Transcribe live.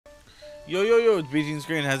Yo, yo, yo, it's B-tean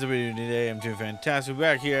Screen. How's everybody doing today? I'm doing fantastic. We're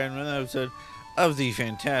back here in another episode of the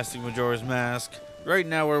Fantastic Majora's Mask. Right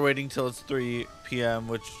now, we're waiting till it's 3 p.m.,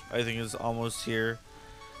 which I think is almost here,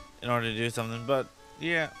 in order to do something. But,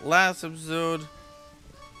 yeah, last episode...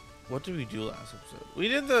 What did we do last episode? We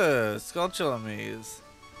did the Skulltula maze.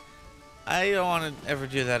 I don't want to ever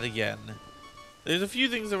do that again. There's a few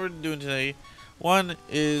things that we're doing today. One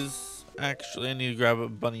is... Actually, I need to grab a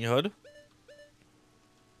bunny hood.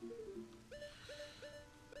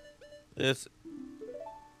 This,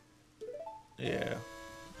 yeah.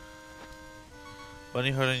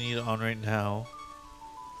 Bunny hood I need on right now.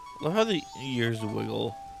 Love how the ears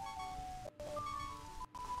wiggle.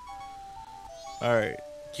 Alright.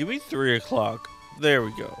 Give me 3 o'clock. There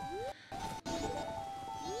we go.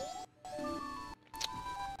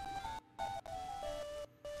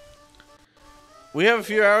 We have a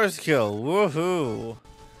few hours to kill. Woohoo!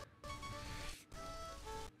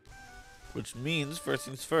 Which means, first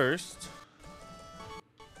things first.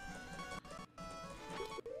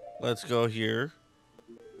 Let's go here.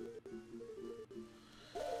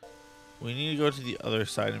 We need to go to the other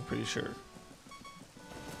side, I'm pretty sure.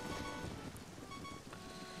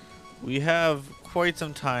 We have quite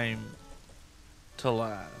some time to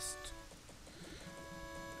last.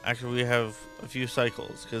 Actually, we have a few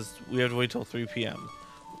cycles, because we have to wait till 3 p.m.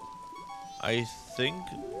 I think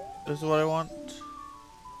this is what I want.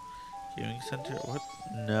 Gaming center? What?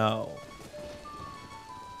 No.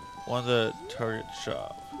 Want the target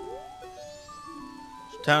shop.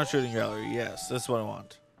 Town shooting gallery. Yes, that's what I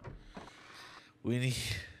want. We need...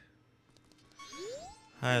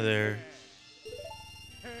 Hi there.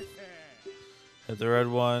 Hit the red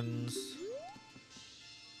ones.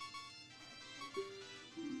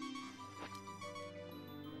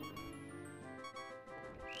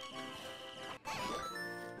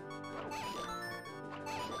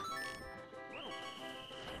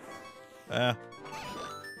 Ah.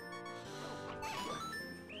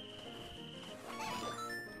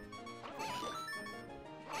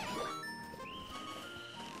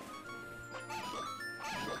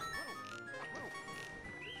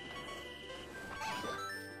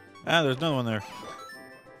 Ah, there's no one there.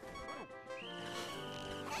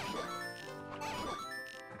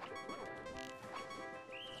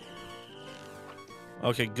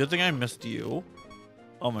 Okay, good thing I missed you.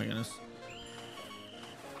 Oh my goodness.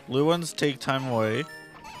 Blue ones take time away.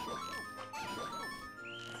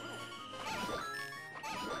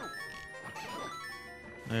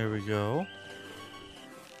 There we go.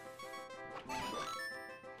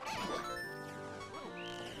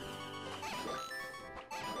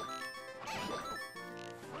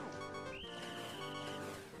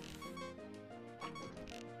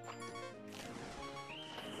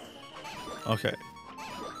 Okay.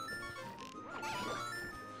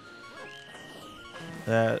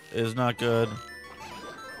 That is not good.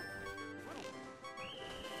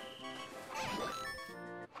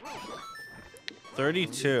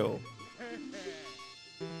 $32.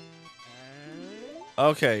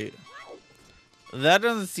 Okay. That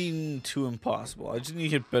doesn't seem too impossible. I just need to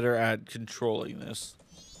get better at controlling this.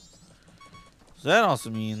 So that also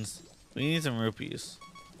means we need some rupees.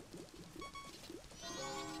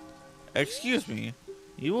 Excuse me.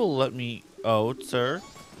 You will let me out, sir?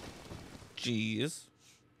 Jeez.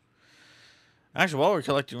 Actually, while we're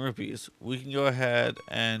collecting rupees, we can go ahead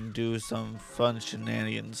and do some fun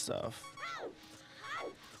shenanigan stuff.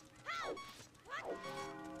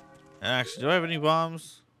 And actually, do I have any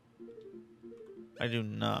bombs? I do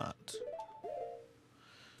not.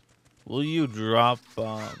 Will you drop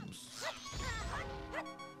bombs?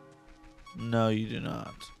 No, you do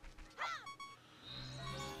not.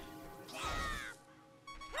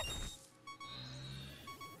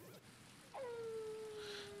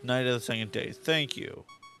 Night of the second day. Thank you.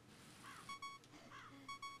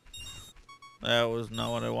 That was not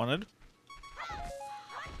what I wanted.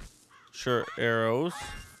 Sure, arrows.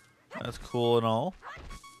 That's cool and all.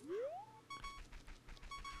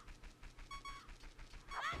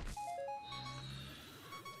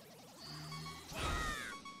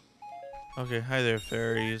 Okay, hi there,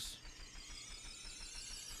 fairies.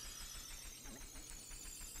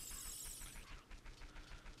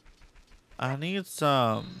 I need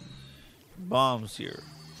some bombs here.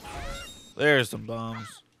 There's some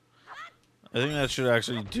bombs. I think that should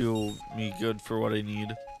actually do me good for what I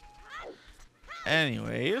need.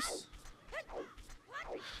 Anyways.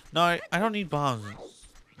 No, I don't need bombs.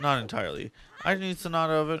 Not entirely. I need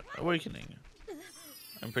Sonata of Awakening.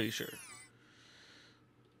 I'm pretty sure.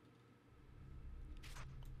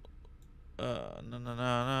 No.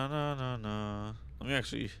 Let me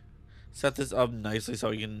actually set this up nicely so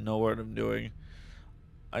I can know what I'm doing.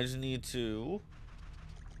 I just need to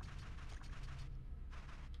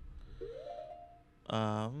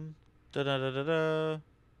da da da da da.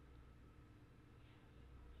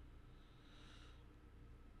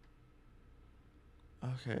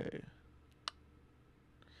 Okay.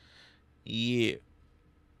 Yeah.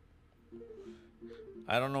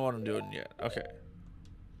 I don't know what I'm doing yet. Okay.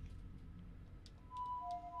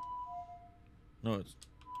 No, it's...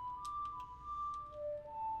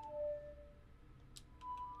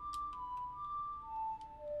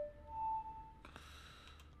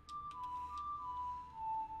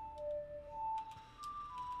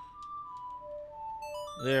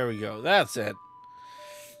 There we go. That's it.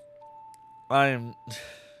 I'm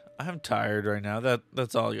tired right now.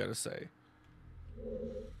 That's all I gotta say.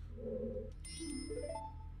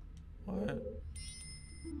 What?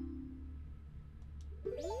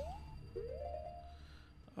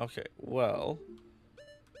 Okay, well.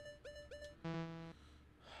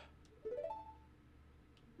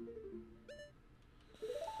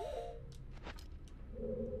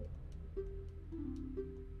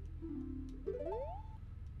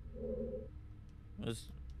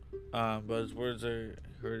 But his words are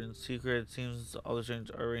heard in secret. It seems all the strings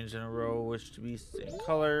are arranged in a row, which to be same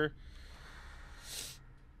color.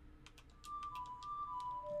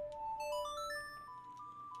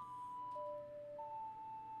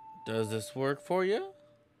 Does this work for you?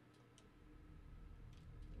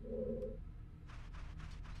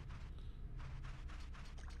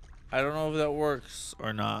 I don't know if that works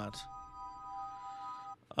or not.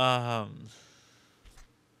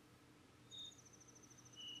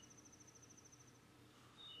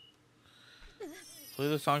 Play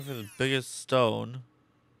the song for the biggest stone.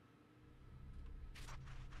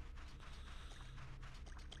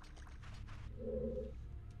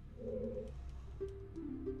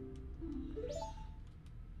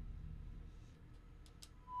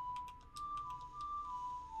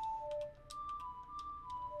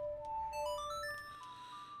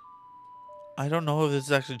 I don't know if this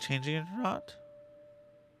is actually changing it or not.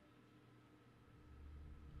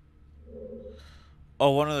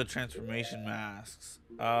 Oh, one of the transformation masks.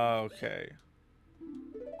 Okay.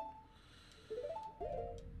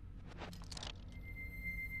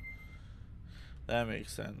 That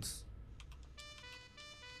makes sense.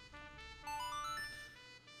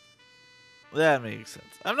 That makes sense.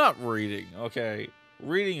 I'm not reading, okay?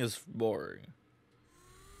 Reading is boring.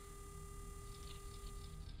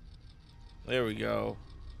 There we go.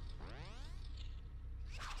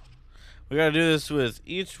 We gotta do this with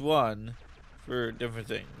each one for different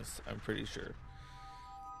things, I'm pretty sure.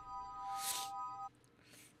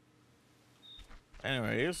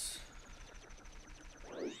 Anyways.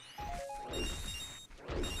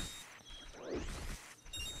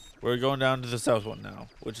 We're going down to the south one now,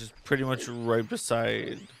 which is pretty much right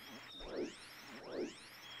beside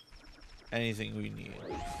anything we need.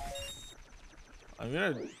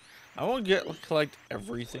 I won't collect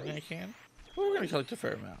everything I can, but we're gonna collect a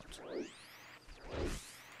fair amount.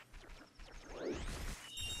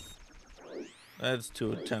 That's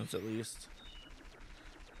 2 attempts at least.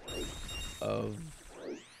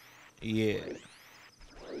 Yeah.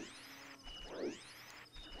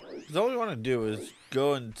 Because all we want to do is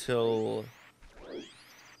go until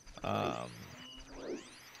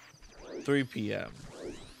 3 p.m.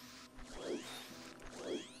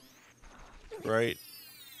 Right?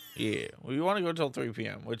 Yeah. We want to go until 3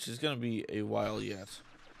 p.m., which is going to be a while yet.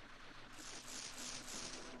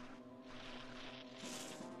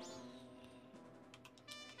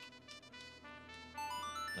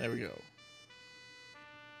 There we go.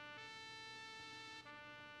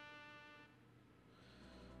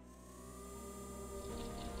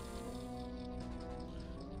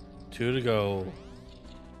 Two to go.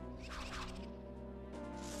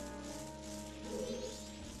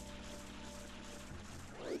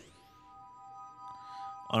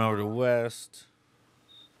 On over to west.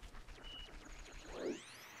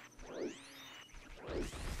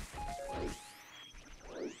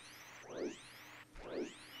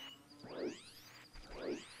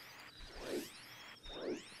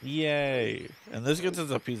 Yay. And this gets us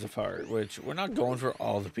a piece of heart, which we're not going for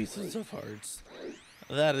all the pieces of hearts.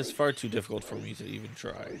 That is far too difficult for me to even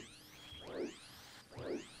try.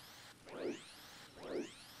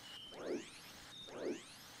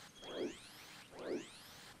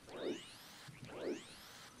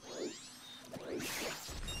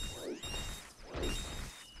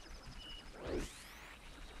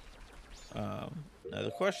 Now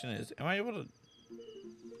the question is, am I able to...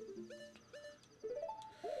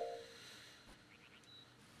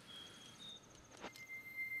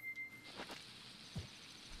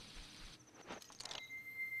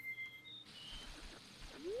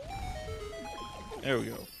 There we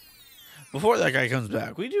go. Before that guy comes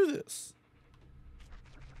back, we do this.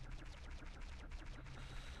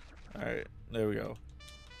 Alright, there we go.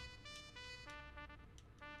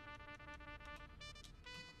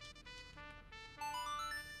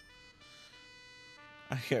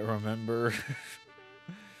 I can't remember.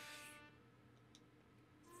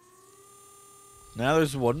 Now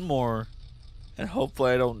there's one more. And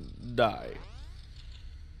hopefully I don't die.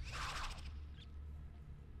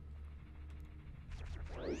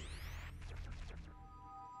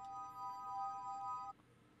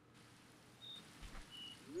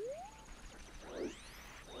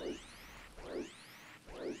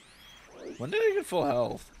 When did I get full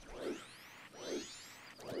health?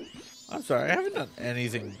 I'm sorry, I haven't done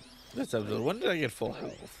anything this episode. When did I get full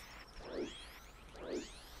health?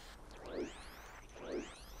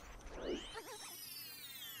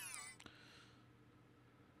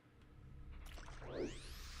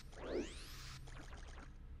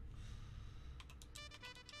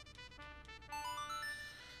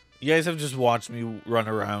 You guys have just watched me run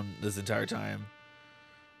around this entire time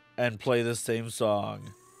and play the same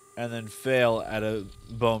song and then fail at a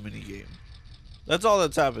bow mini game. That's all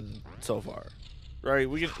that's happened so far. Right?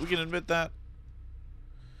 We can admit that.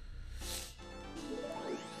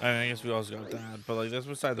 I mean, I guess we also got that, but like that's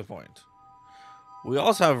beside the point. We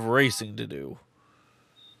also have racing to do.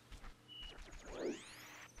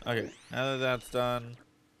 Okay, now that that's done,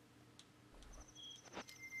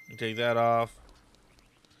 we take that off.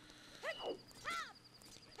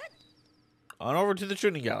 On over to the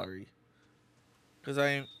shooting gallery, because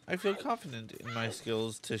I feel confident in my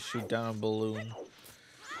skills to shoot down a balloon.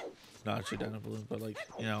 Not shoot down a balloon, but like,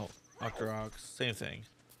 you know, Octoroks, same thing.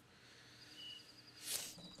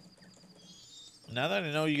 Now that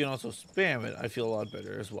I know you can also spam it, I feel a lot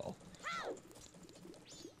better as well.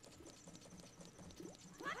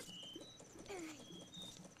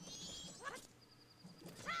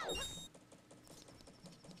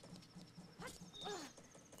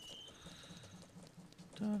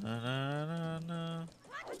 Da-na-na-na-na.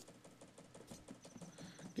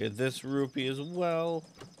 Get this rupee as well.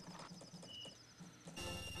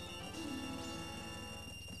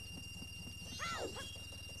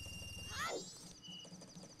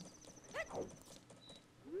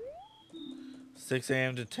 (6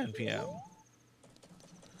 a.m. to 10 p.m.)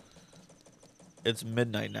 It's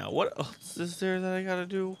midnight now. What else is there that I gotta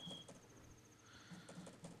do?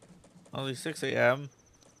 Only 6 a.m.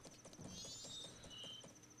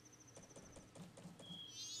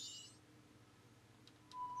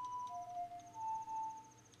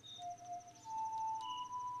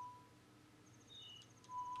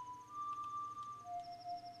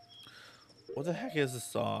 What the heck is this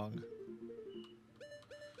song?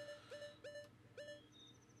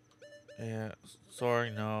 Yeah,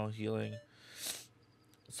 soaring, no, healing.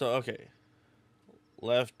 So, okay.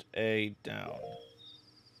 Left A down.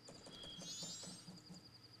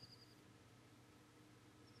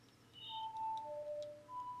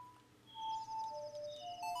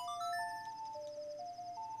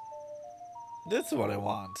 This is what I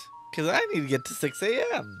want. Because I need to get to 6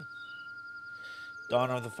 a.m.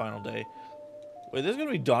 Dawn of the final day. Wait, there's going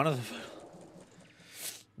to be dawn of the final...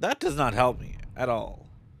 That does not help me at all.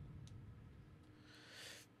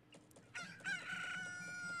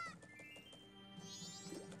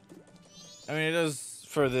 I mean, it does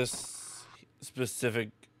for this specific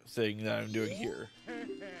thing that I'm doing here.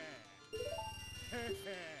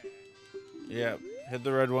 Yeah, hit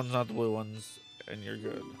the red ones, not the blue ones, and you're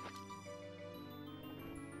good.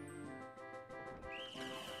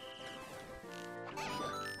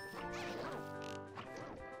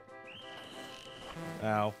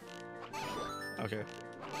 Ow. Okay.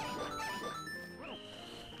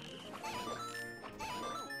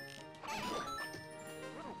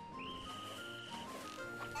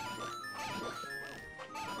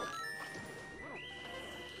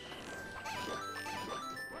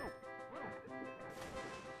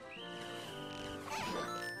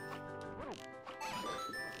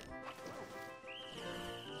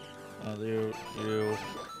 You.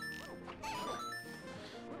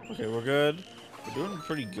 Okay, we're good. We're doing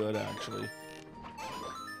pretty good, actually.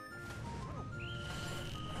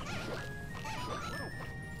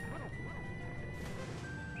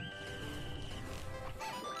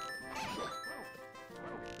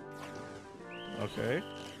 Okay.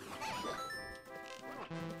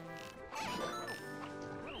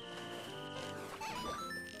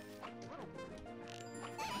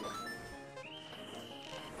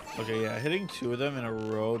 Okay, yeah, hitting 2 of them in a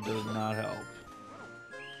row does not help.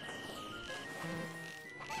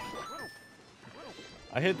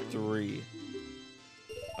 I hit 3.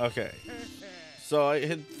 Okay. So I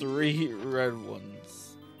hit 3 red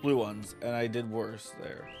ones, blue ones, and I did worse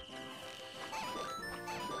there.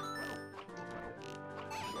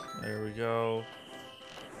 There we go.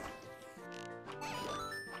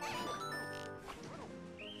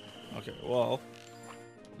 Okay, well,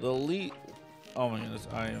 the lead. Oh my goodness,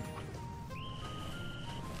 I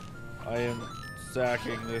am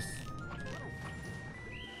sacking this.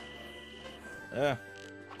 Yeah.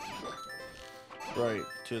 Right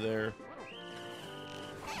to there.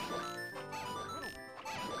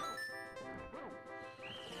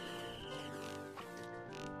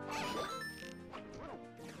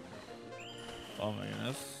 Oh my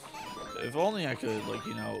goodness. If only I could, like,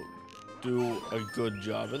 you know, do a good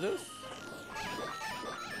job of this.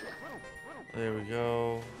 There we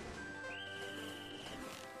go.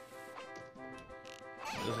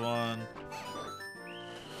 This one.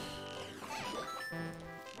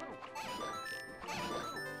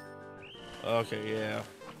 Okay, yeah.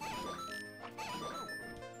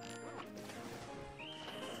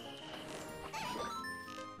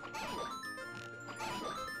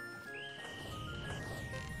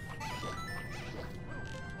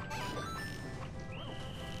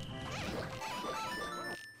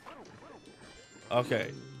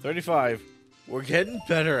 Okay, 35. We're getting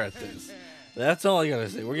better at this. That's all I gotta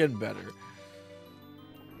say. We're getting better.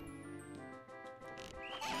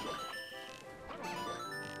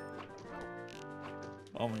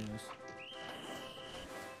 Oh my goodness.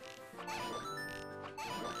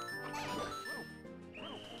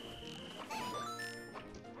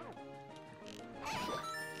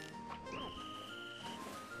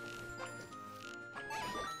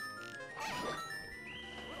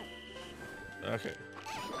 Okay.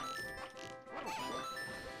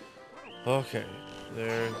 Okay.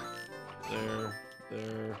 There.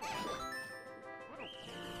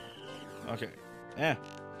 Okay. Yeah.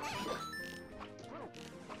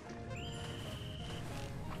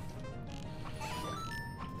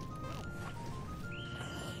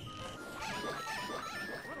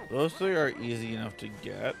 Those 3 are easy enough to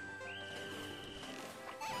get.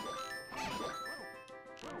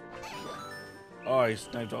 Oh, I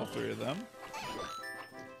sniped all 3 of them.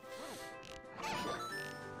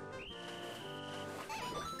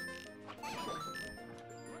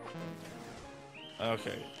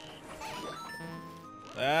 Okay.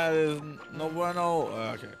 That is no bueno.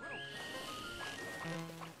 Okay.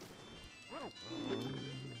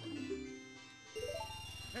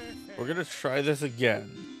 We're gonna try this again.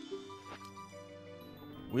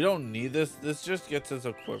 We don't need this. This just gets us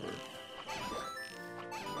a quiver.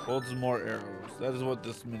 Holds more arrows. That is what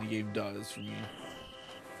this minigame does for me.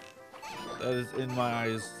 That is, in my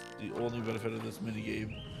eyes, the only benefit of this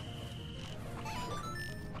minigame.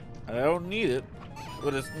 And I don't need it,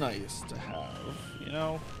 but it's nice to have, you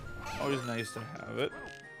know? Always nice to have it.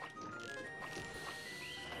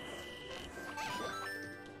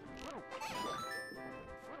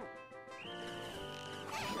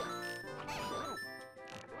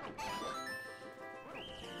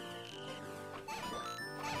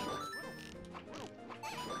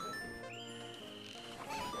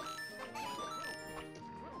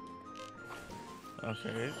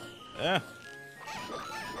 Okay. Yeah.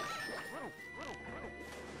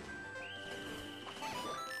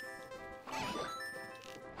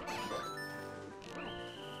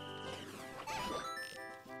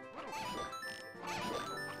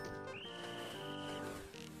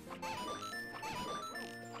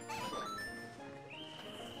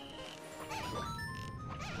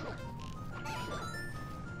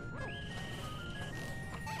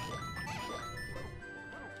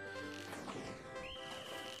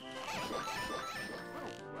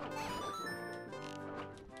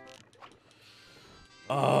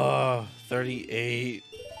 Oh, 38.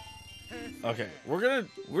 Okay,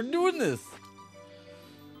 we're doing this.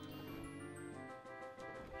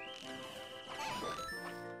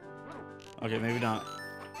 Okay, maybe not.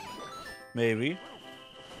 Maybe.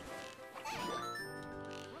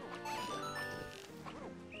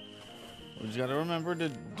 We just gotta remember to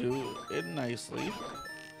do it nicely.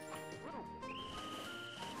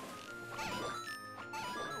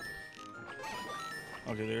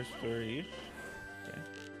 Okay, there's 3. Okay.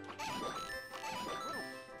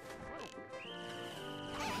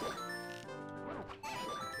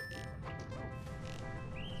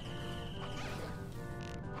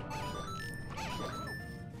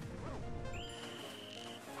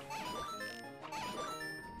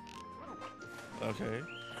 Okay.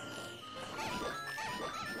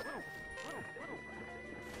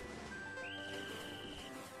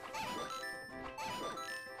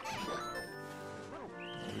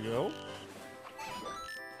 There we go.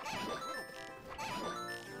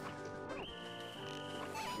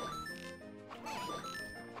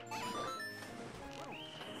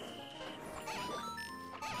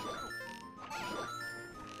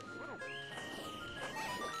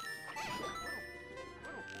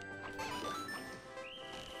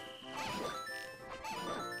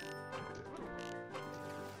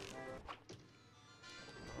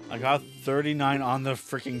 I got 39 on the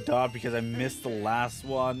freaking dot because I missed the last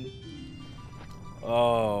one.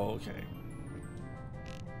 Oh, okay.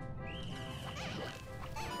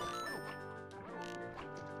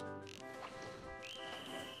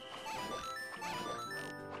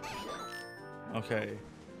 Okay.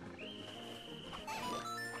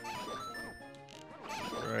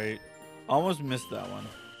 Right. Almost missed that one.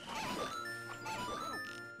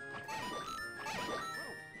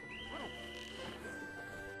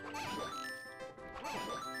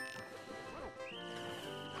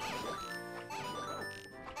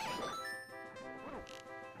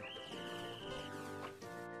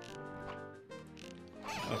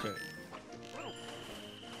 Okay.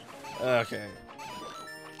 Okay.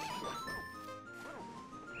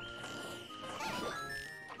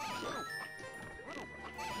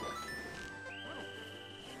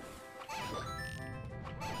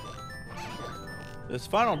 This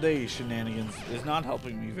final day shenanigans is not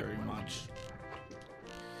helping me very much.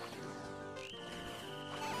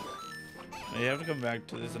 I have to come back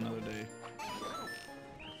to this another day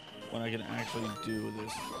when I can actually do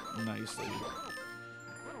this nicely.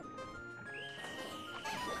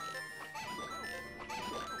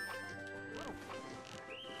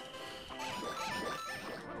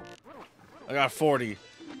 I got 40.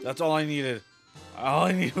 That's all I needed. All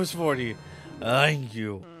I needed was 40. Thank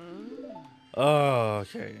you. Oh,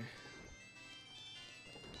 okay.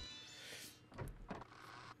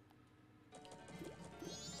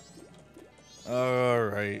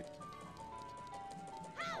 Alright.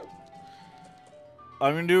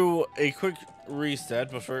 I'm gonna do a quick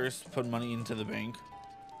reset, but first put money into the bank.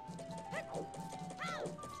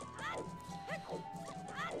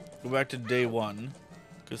 Go back to day 1.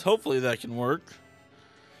 Because hopefully that can work.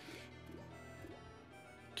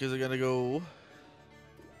 Because I gotta go...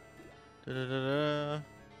 Da-da-da-da.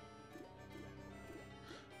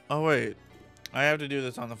 Oh, wait. I have to do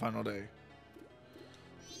this on the final day.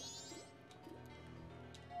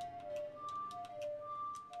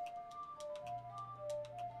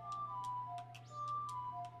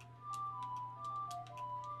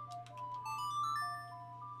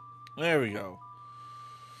 There we go.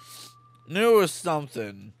 Knew it was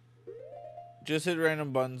something. Just hit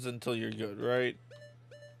random buttons until you're good, right?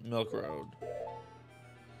 Milk Road.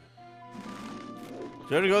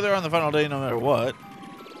 You have to go there on the final day no matter what.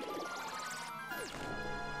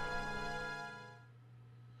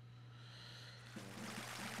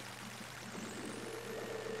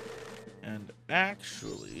 And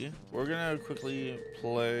actually, we're gonna quickly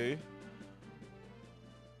play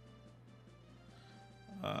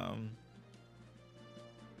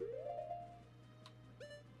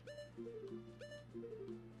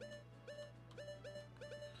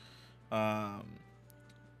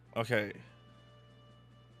okay.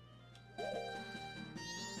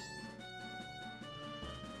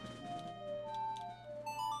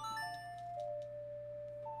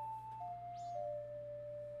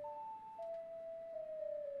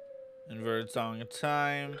 Inverted song of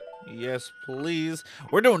time. Yes, please.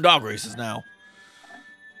 We're doing dog races now.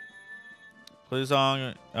 Play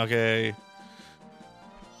song. Okay.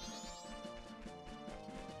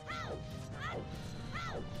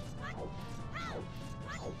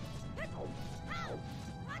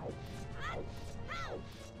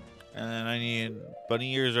 And then I need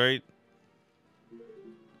bunny ears, right?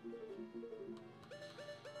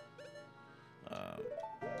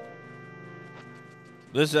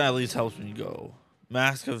 This at least helps me go.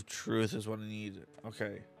 Mask of Truth is what I need.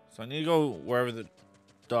 Okay. So I need to go wherever the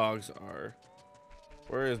dogs are.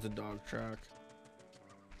 Where is the dog track?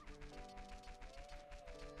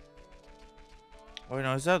 Oh, wait,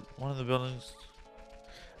 no. Is that one of the buildings?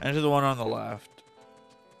 Enter the one on the left.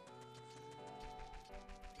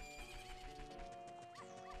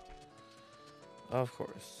 Of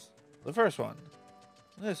course. The first one.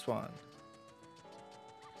 This one.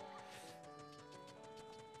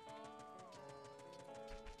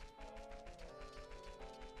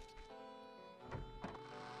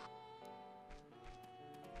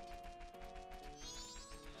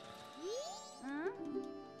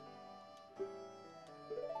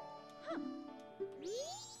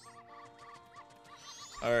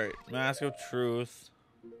 Alright, Mask of Truth.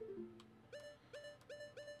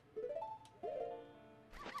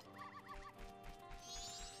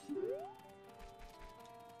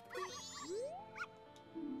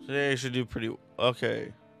 Today I should do pretty...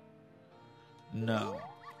 Okay. No.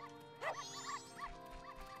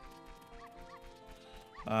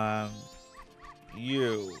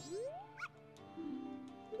 You.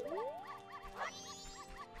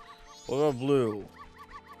 What about blue?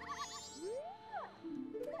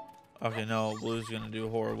 Okay, no, blue's gonna do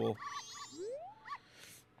horrible.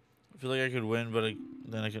 I feel like I could win, but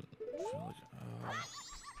then I could. Feel like,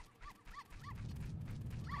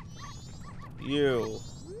 you.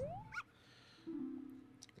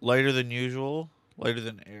 Lighter than usual. Lighter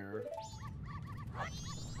than air.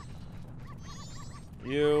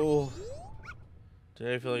 You.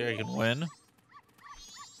 Today I feel like I can win.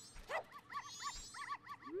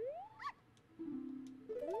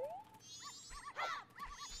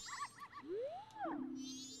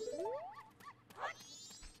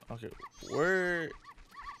 Okay, where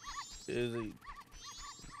is a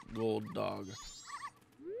gold dog?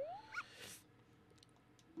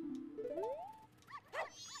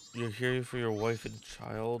 You're here for your wife and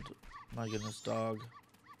child? My goodness, dog.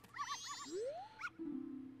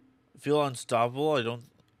 Feel unstoppable?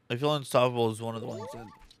 I feel unstoppable is one of the ones that...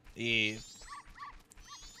 Yeah.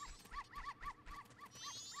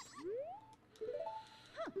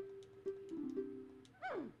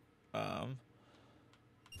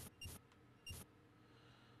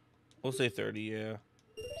 We'll say 30, yeah.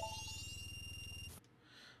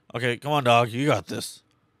 Okay, come on, dog. You got this.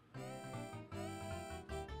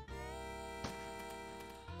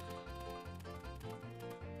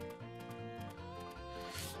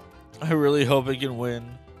 I really hope I can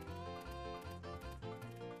win.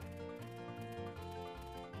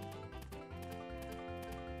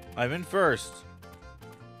 I'm in first.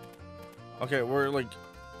 Okay, we're in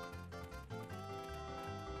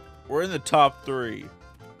the top 3.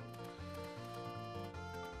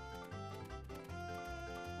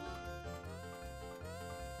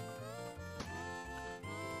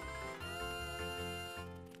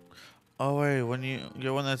 Oh wait, when you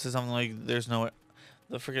get one that says something like there's no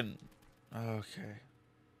the freaking okay.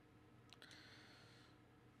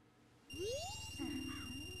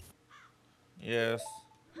 Yes.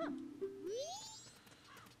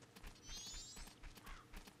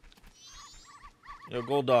 Yo,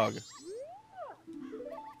 gold dog.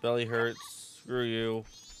 Belly hurts. Screw you.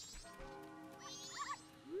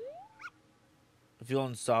 I feel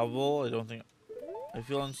unstoppable. I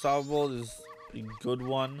feel unstoppable is a good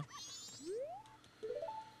one.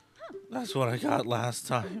 That's what I got last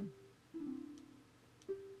time.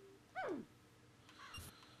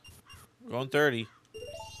 We're going 30.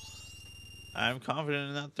 I'm confident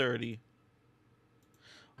in that 30.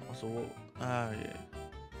 Also, yeah.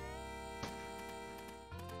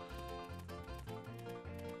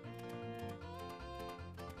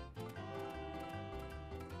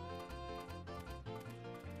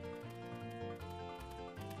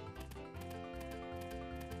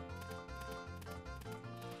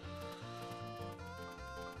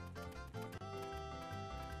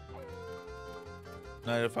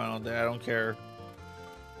 Night of final day. I don't care.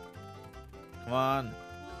 Come on.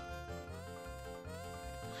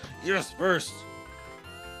 Yes, first.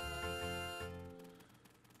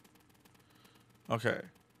 Okay.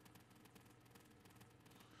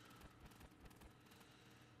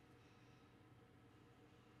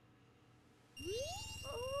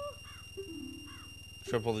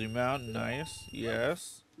 Triple the amount. Nice.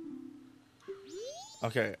 Yes.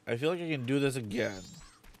 Okay. I feel like I can do this again.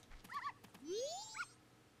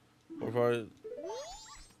 Or if I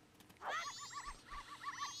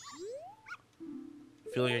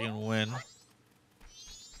feel like I can win.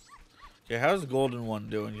 Okay, how's Golden One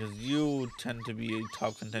doing? Because you tend to be a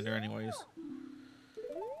top contender anyways.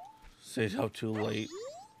 Stayed up too late.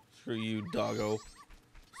 Screw you, doggo.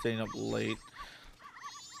 Staying up late.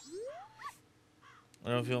 I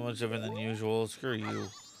don't feel much different than usual. Screw you.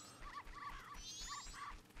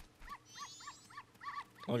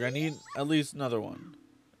 Look, I need at least another one.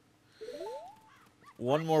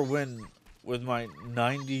 One more win with my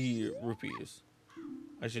 90 rupees.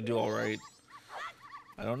 I should do alright.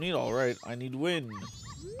 I don't need alright. I need win.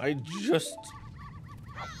 I just...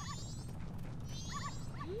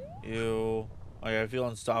 Ew. Okay, I feel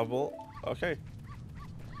unstoppable. Okay.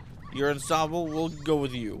 You're unstoppable. We'll go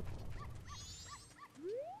with you.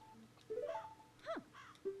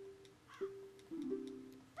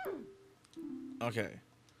 Okay.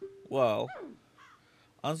 Well,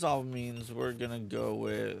 unstoppable means we're gonna go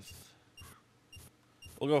with...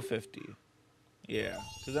 We'll go 50. Yeah,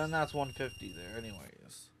 because then that's 150 there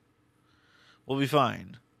anyways. We'll be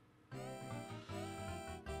fine.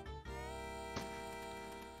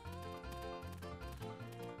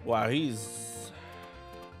 Wow, he's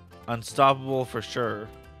unstoppable for sure.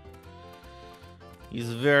 He's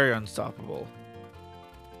very unstoppable.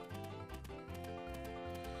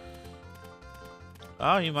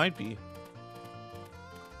 Oh, he might be.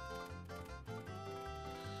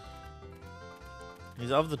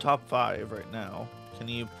 He's of the top 5 right now. Can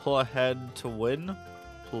you pull ahead to win?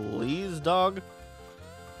 Please, dog?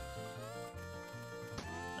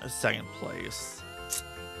 Second place.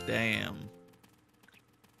 Damn.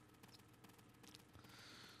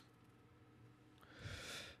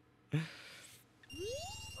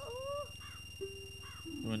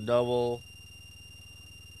 Win double.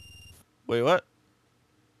 Wait, what?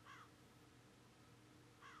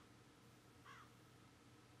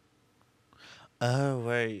 Oh,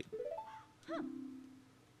 wait.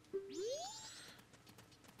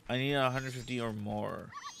 I need 150 or more.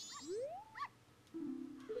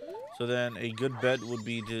 So then a good bet would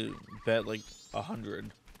be to bet like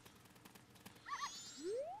 100.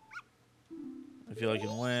 I feel I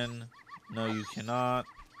can win. No, you cannot.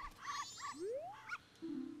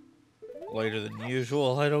 Later than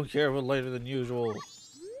usual. I don't care about later than usual.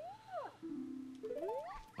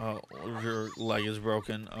 Oh, your leg is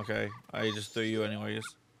broken. Okay. I just threw you anyways.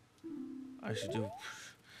 I should do...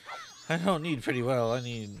 I don't need pretty well. I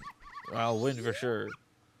need... I'll win for sure.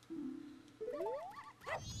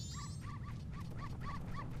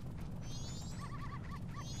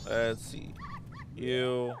 Let's see.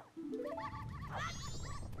 You.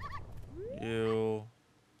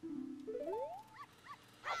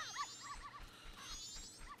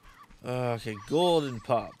 Okay, golden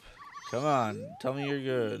pup. Come on, tell me you're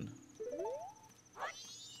good.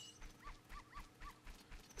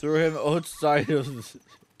 Threw him outside of the...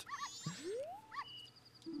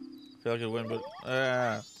 I feel like I could win, but...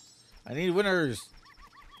 I need winners.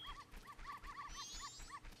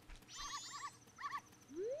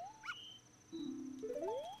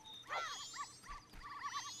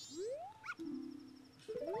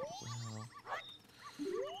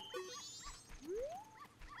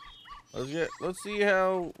 Let's see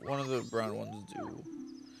how one of the brown ones do.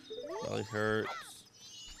 Belly hurts.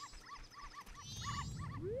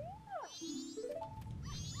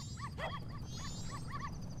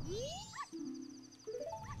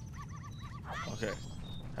 Okay.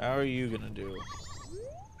 How are you gonna do?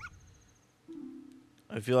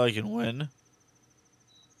 I feel I can win.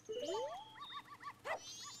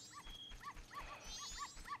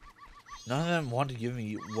 None of them want to give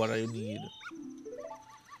me what I need.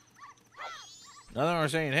 None of them are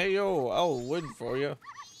saying, hey, yo, I'll win for you.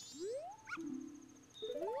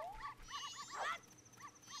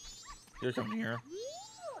 You're coming here.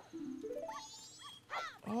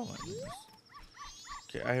 Oh, my goodness.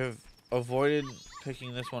 Okay, I have avoided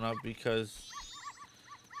picking this one up because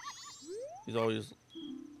he's always...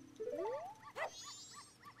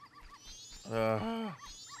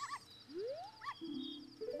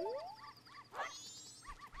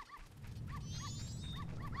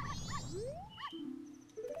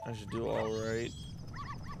 I should do all right.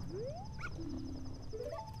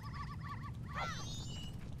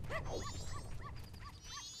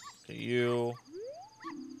 Okay, you.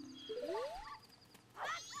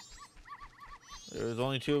 There was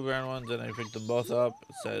only two brown ones, and I picked them both up.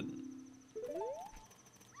 It said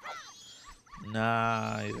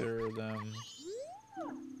neither of them.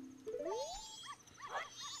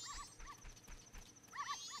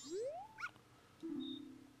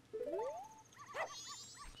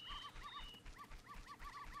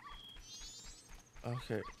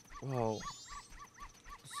 Okay, well,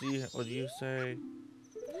 see what you say.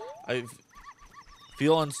 I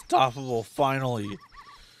feel unstoppable, finally.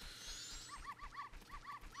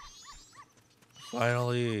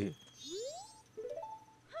 Finally.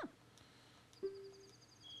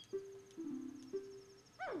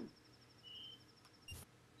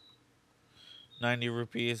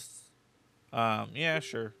 ₹90. Yeah,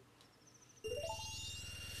 sure.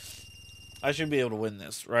 I should be able to win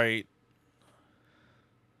this, right?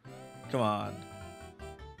 Come on.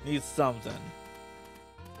 Need something.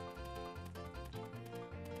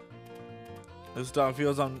 This dog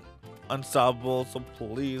feels unstoppable, so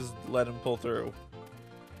please let him pull through.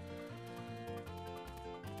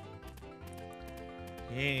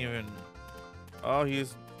 He ain't even... Oh,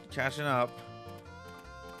 he's catching up.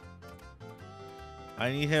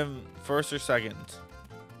 I need him first or second.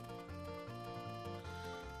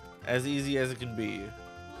 As easy as it can be.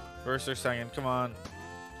 First or second, come on.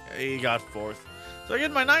 He got fourth. So I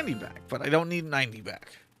get my 90 back, but I don't need 90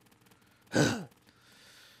 back. Damn,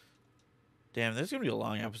 this is going to be a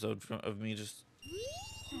long episode of me just...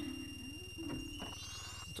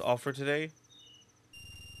 It's all for today.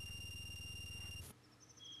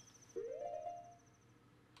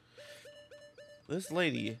 This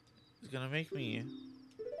lady is going to make me...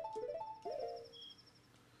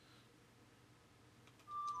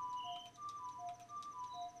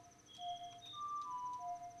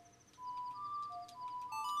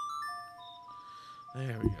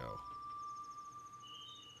 There we go.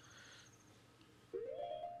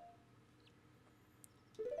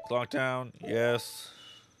 Lockdown, yes.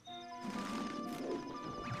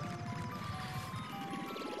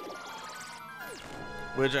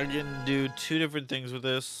 Which I can do 2 different things with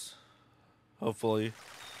this. Hopefully.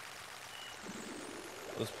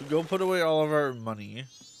 Let's go put away all of our money.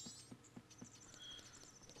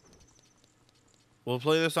 We'll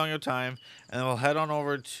play this on your time, and then we'll head on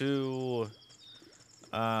over to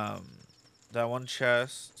that one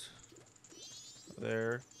chest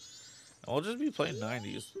there. And we'll just be playing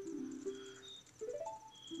 90s.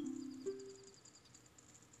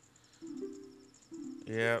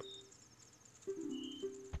 Yep.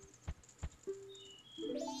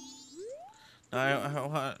 No, I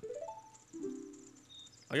want.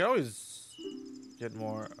 I can always get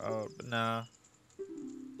more, but nah.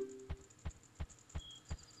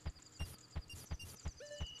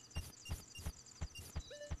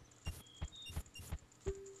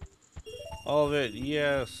 All of it,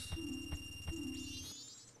 yes.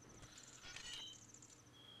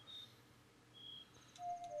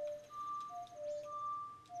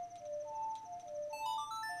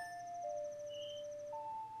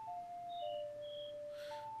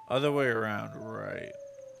 Other way around, right.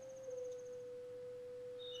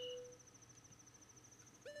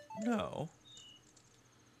 No.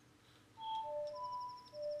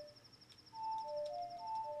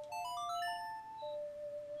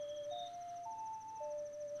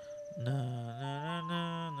 Na na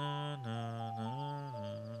na na na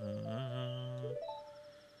na na.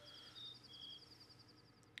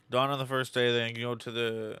 Dawn on the first day, then you go to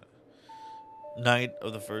the night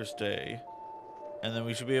of the first day. And then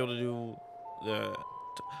we should be able to do the...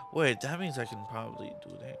 Wait, that means I can probably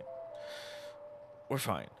do that. We're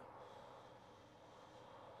fine.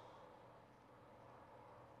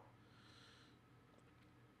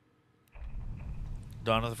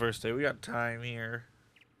 Dawn of the first day. We got time here.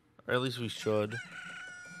 Or at least we should.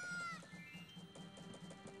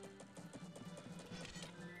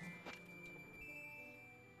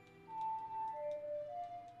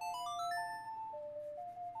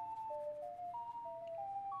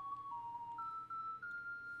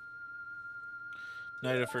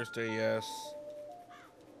 Night of first day, yes.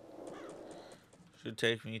 Should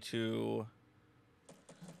take me to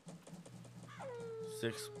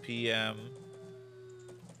 6 p.m.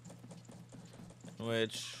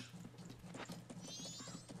 Which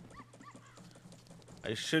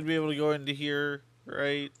I should be able to go into here,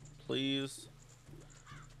 right? Please.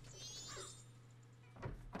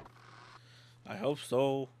 I hope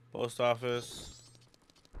so. Post office.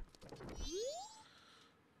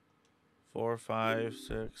 4, 5,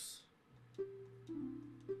 6.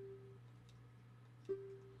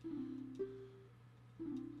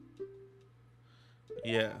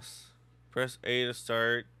 Yes. Press A to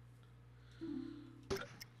start.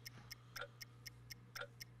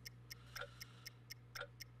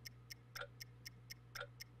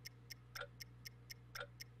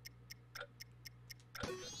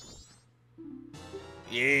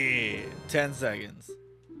 Yeah, 10 seconds.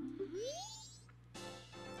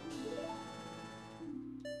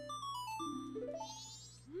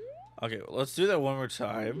 Okay, well, let's do that one more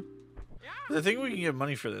time. I think we can get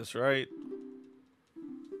money for this, right?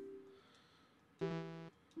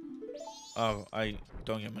 Oh, I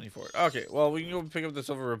don't get money for it. Okay, well, we can go pick up the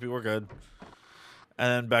silver rupee. We're good. And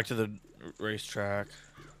then back to the racetrack.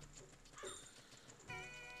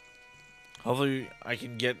 Hopefully, I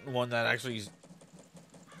can get one that actually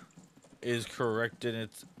is correct in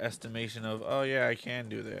its estimation of, oh yeah, I can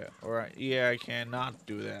do that, or yeah, I cannot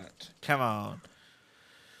do that. Come on.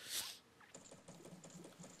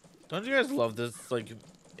 Don't you guys love this, like,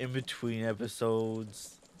 in between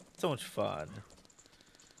episodes? So much fun.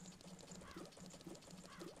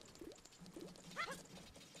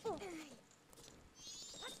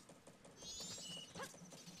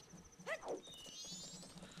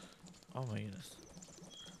 Oh my goodness.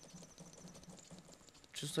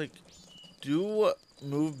 Just like, do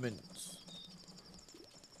movements.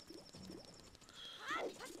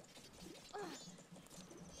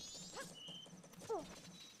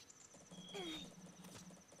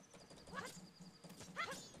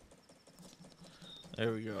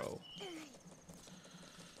 There we go.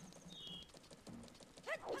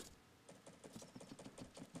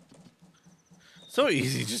 So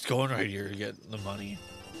easy just going right here to get the money.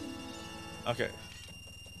 Okay.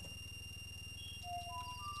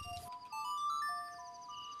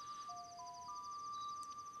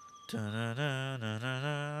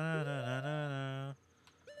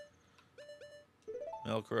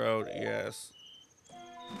 Milk Road, yes.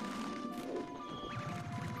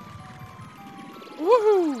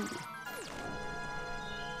 Woohoo!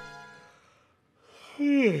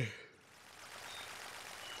 We're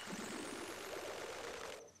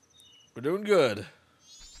doing good.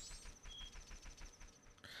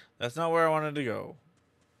 That's not where I wanted to go.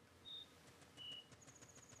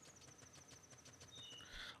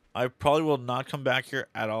 I probably will not come back here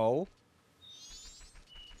at all.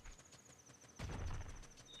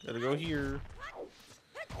 Gotta go here.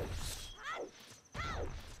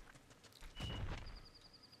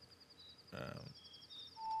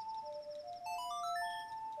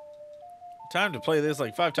 Time to play this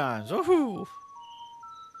like 5 times. Woohoo!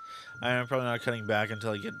 I'm probably not cutting back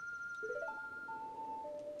until I get...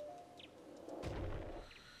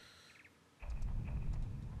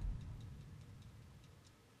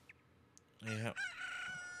 Yeah.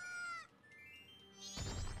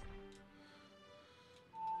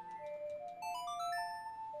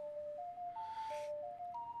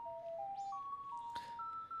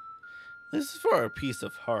 This is for a piece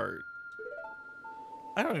of heart.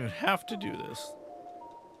 I don't even have to do this.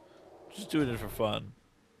 Just doing it for fun.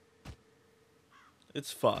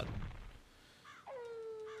 It's fun.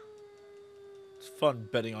 It's fun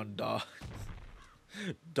betting on dogs.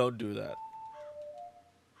 Don't do that.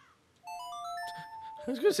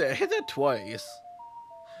 I was gonna say, I hit that twice.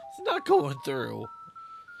 It's not going through.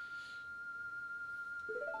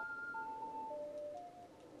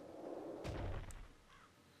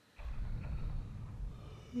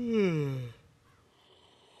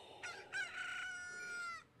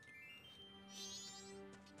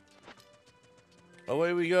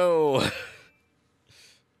 Away we go.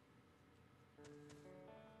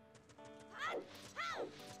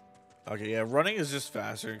 Okay, yeah, running is just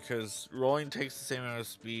faster because rolling takes the same amount of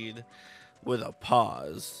speed with a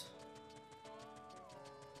pause.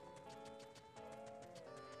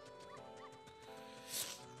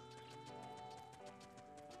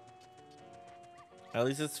 At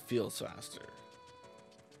least it feels faster.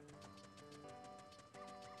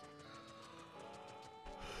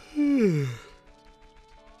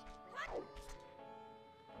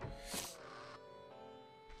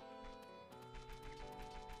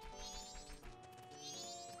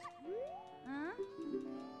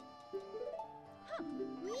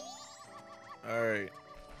 Alright.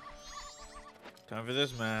 Time for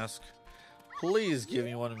this mask. Please give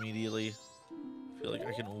me one immediately. I feel like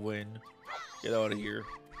I can win. Get out of here.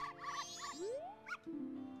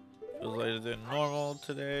 Feels lighter than normal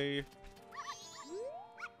today.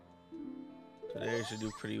 Today I should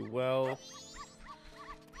do pretty well.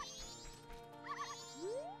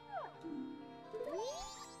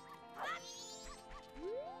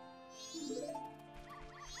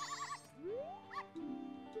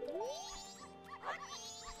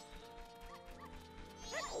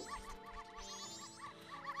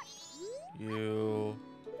 You.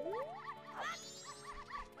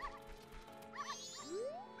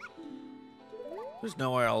 There's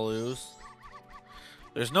no way I'll lose.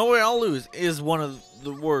 There's no way I'll lose is one of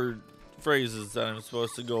the phrases that I'm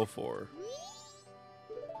supposed to go for.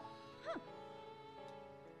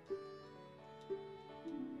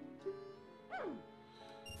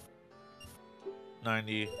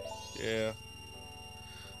 $90. Yeah.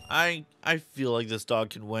 I feel like this dog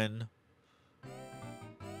can win.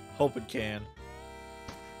 Hope it can.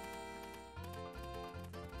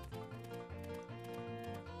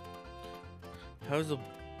 How's the...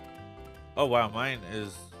 Oh wow, mine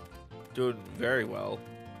is doing very well.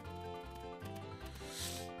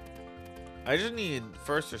 I just need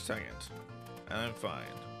first or second, and I'm fine.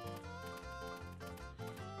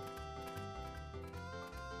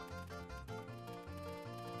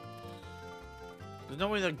 There's no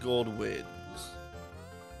way that gold wins.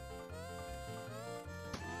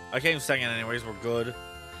 I came second anyways, we're good.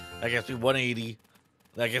 That gets me 180.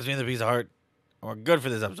 That gets me the piece of heart. And we're good for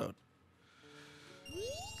this episode.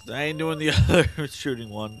 I ain't doing the other shooting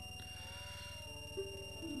one.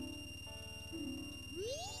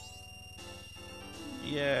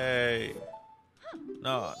 Yay.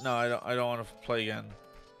 No, I don't want to play again.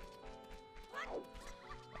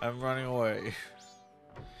 I'm running away.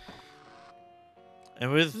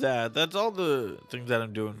 And with that, that's all the things that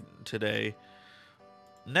I'm doing today.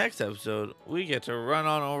 Next episode, we get to run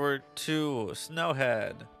on over to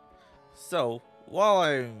Snowhead. So, while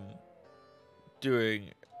I'm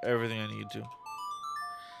doing everything I need to,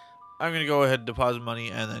 I'm going to go ahead and deposit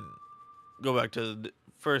money and then go back to the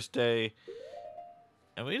first day.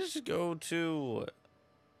 And we just go to...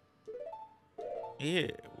 Yeah,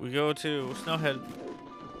 we go to Snowhead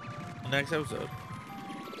next episode.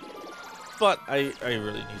 But I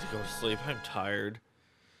really need to go to sleep. I'm tired.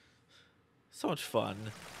 So much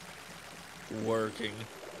fun. working.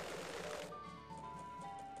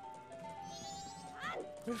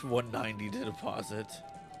 We have 190 to deposit.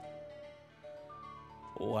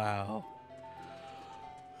 Wow.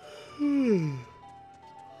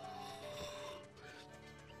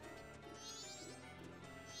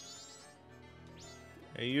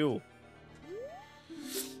 Hey, you.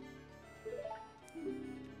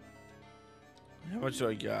 How much do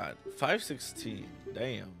I got? 516.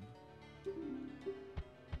 Damn.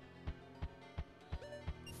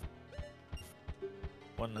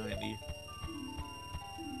 $190.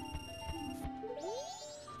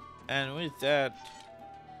 And with that,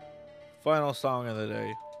 final song of the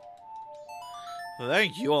day. So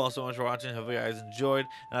thank you all so much for watching. Hope you guys enjoyed.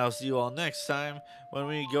 And I'll see you all next time when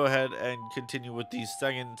we go ahead and continue with the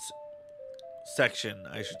second section,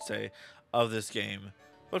 I should say, of this game.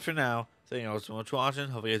 But for now, thank you all so much for watching.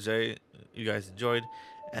 Hope you guys enjoyed.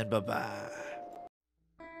 And bye-bye.